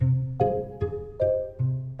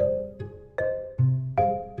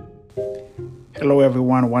Hello,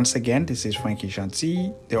 everyone. Once again, this is Frankie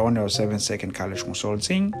Gentil, the owner of 7 Second College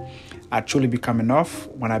Consulting. I truly become enough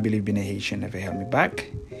when I believe being a Haitian never held me back.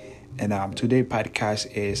 And today's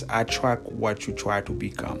podcast is Attract What You Try to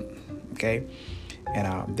Become. Okay.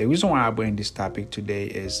 And the reason why I bring this topic today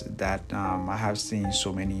is that I have seen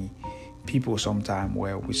so many people sometime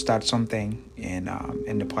where we start something and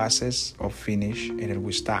in the process of finish and then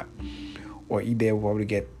we stop, or either we probably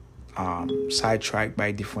get sidetracked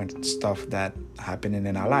by different stuff that happening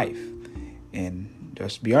in our life. And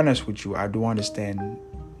just be honest with you, I do understand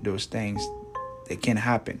those things. They can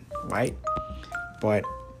happen, right? But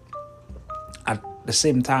at the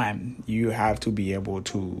same time, you have to be able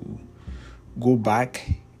to go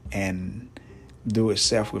back and do a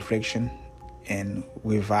self-reflection and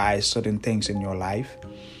revise certain things in your life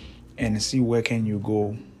and see where can you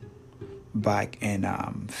go back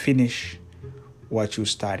and finish what you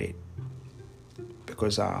started.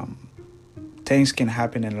 Because things can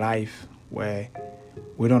happen in life where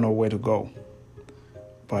we don't know where to go.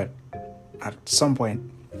 But at some point,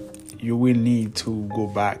 you will need to go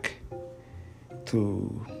back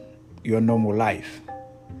to your normal life.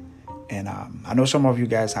 And I know some of you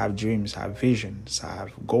guys have dreams, have visions,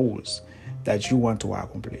 have goals that you want to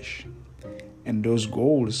accomplish. And those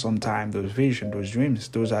goals, sometimes those visions, those dreams,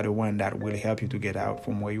 those are the ones that will help you to get out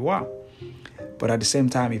from where you are. But at the same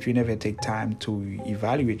time, if you never take time to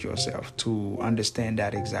evaluate yourself, to understand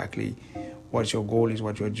that exactly what your goal is,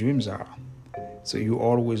 what your dreams are, so you're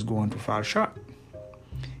always going to fall short.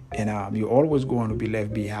 And you're always going to be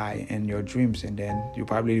left behind in your dreams, and then you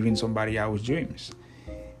probably live in somebody else's dreams.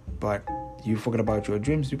 But you forget about your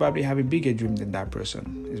dreams, you probably have a bigger dream than that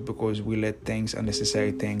person. It's because we let things,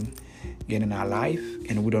 unnecessary things, get in our life,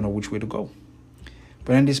 and we don't know which way to go.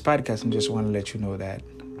 But in this podcast, I just want to let you know that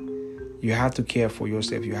you have to care for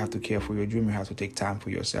yourself. You have to care for your dream. You have to take time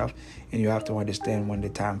for yourself. And you have to understand when the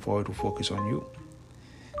time for you to focus on you.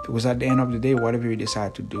 Because at the end of the day, whatever you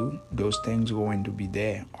decide to do, those things going to be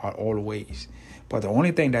there always. But the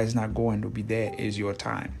only thing that is not going to be there is your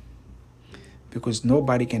time. Because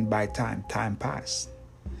nobody can buy time. Time passes.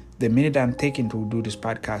 The minute I'm taking to do this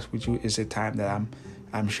podcast with you is the time that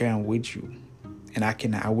I'm sharing with you. And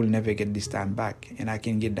I will never get this time back. And I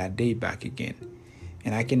can get that day back again.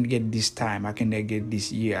 And I can get this time, I cannot get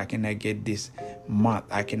this year, I cannot get this month,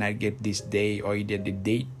 I cannot get this day or either the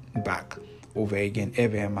date back over again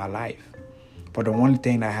ever in my life. But the only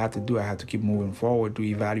thing I have to do, I have to keep moving forward to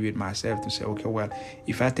evaluate myself to say, okay, well,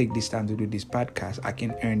 if I take this time to do this podcast, I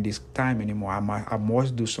can earn this time anymore. I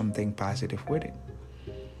must do something positive with it.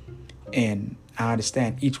 And I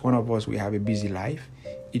understand each one of us, we have a busy life.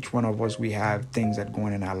 Each one of us, we have things that go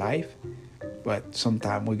on in our life. But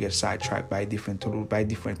sometimes we get sidetracked by different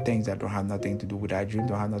things that don't have nothing to do with our dream,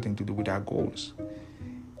 don't have nothing to do with our goals.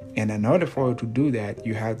 And in order for you to do that,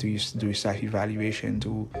 you have to do self-evaluation,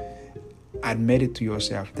 to admit it to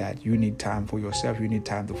yourself that you need time for yourself. You need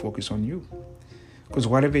time to focus on you. Because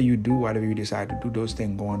whatever you do, whatever you decide to do, those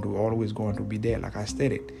things always going to be there, like I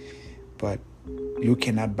stated. But you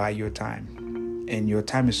cannot buy your time. And your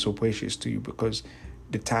time is so precious to you because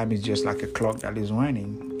the time is just like a clock that is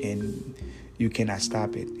running and you cannot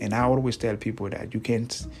stop it. And I always tell people that you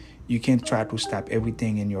can't try to stop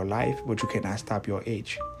everything in your life, but you cannot stop your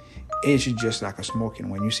age. Age is just like a smoking.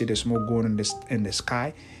 When you see the smoke going in the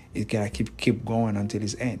sky, it can keep going until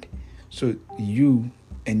it's end. So you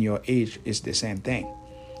and your age is the same thing.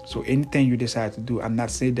 So anything you decide to do, I'm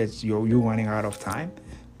not saying that you're running out of time,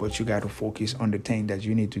 but you got to focus on the thing that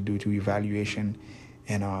you need to do to evaluation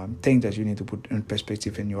and things that you need to put in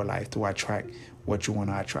perspective in your life to attract what you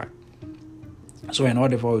want to attract. So in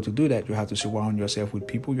order for you to do that, you have to surround yourself with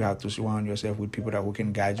people. You have to surround yourself with people who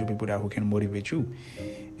can guide you, people who can motivate you.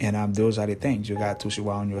 And those are the things. You got to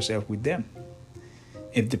surround yourself with them.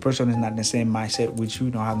 If the person is not in the same mindset with you,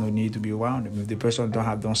 don't have no need to be around them. If the person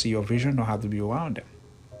don't see your vision, don't have to be around them.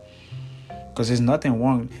 Because there's nothing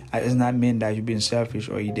wrong. It's not mean that you've been selfish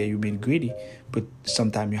or either you've been greedy. But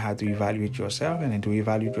sometimes you have to evaluate yourself and then to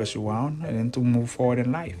evaluate your surround and then to move forward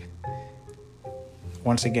in life.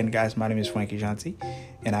 Once again, guys, my name is Frankie Gentil,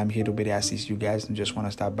 and I'm here to better assist you guys and just want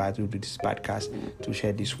to stop by to do this podcast to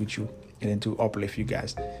share this with you and then to uplift you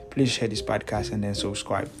guys. Please share this podcast and then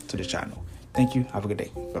subscribe to the channel. Thank you. Have a good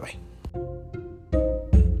day. Bye-bye.